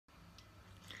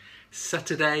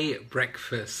Saturday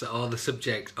breakfasts are the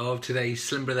subject of today's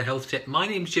Slim Brother Health Tip. My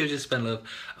name's Joseph Spenlove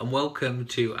and welcome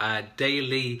to our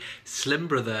daily Slim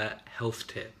Brother Health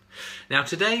Tip. Now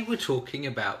today we're talking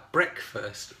about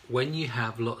breakfast when you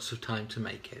have lots of time to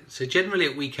make it. So generally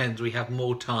at weekends we have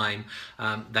more time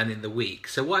than in the week.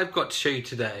 So what I've got to show you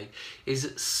today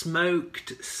is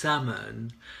smoked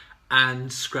salmon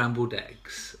and scrambled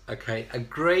eggs. Okay, a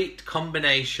great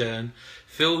combination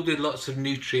filled with lots of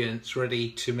nutrients ready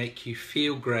to make you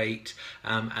feel great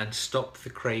and stop the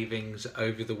cravings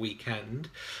over the weekend.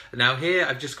 Now here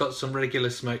I've just got some regular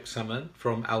smoked salmon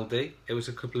from Aldi. It was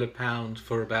a couple of pounds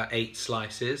for about 8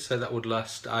 slices, so that would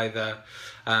last either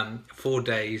 4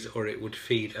 days or it would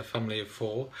feed a family of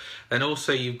 4. Then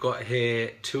also you've got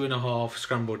here 2.5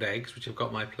 scrambled eggs, which I've got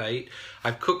on my plate.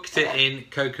 I've cooked it in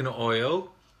coconut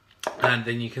oil, and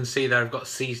then you can see there I've got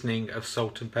seasoning of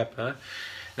salt and pepper.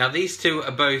 Now these two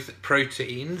are both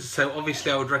proteins, so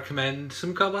obviously I would recommend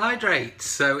some carbohydrates.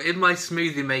 So in my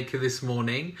smoothie maker this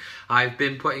morning, I've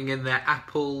been putting in there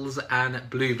apples and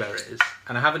blueberries,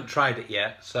 and I haven't tried it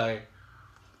yet, so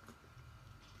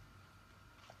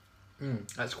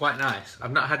that's quite nice.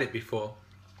 I've not had it before,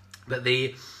 but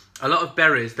a lot of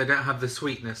berries, they don't have the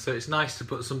sweetness, so it's nice to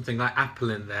put something like apple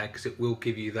in there because it will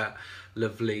give you that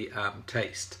lovely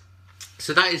taste.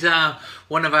 So that is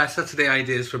one of our Saturday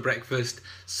ideas for breakfast.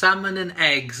 Salmon and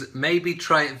eggs. Maybe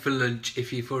try it for lunch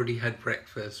if you've already had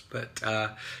breakfast. But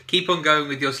keep on going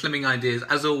with your slimming ideas.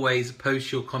 As always,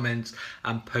 post your comments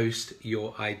and post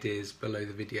your ideas below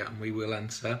the video and we will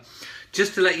answer.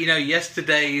 Just to let you know,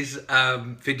 yesterday's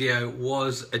video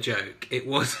was a joke. It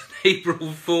was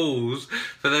April Fool's.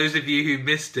 For those of you who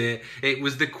missed it, it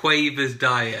was the Quavers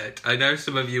diet. I know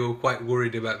some of you were quite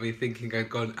worried about me thinking I'd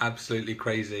gone absolutely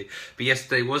crazy. But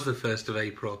yesterday was the 1st of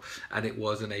April and it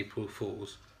was an April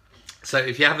Fool's. So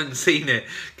if you haven't seen it,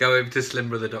 go over to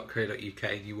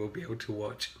slimbrother.co.uk and you will be able to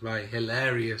watch my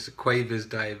hilarious Quavers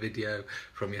diet video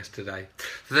from yesterday.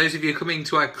 For those of you coming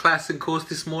to our class and course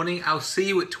this morning, I'll see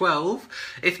you at 12.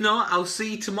 If not, I'll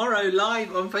see you tomorrow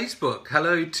live on Facebook.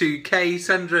 Hello to Kay,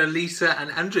 Sandra, Lisa and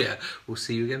Andrea. We'll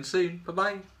see you again soon.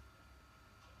 Bye-bye.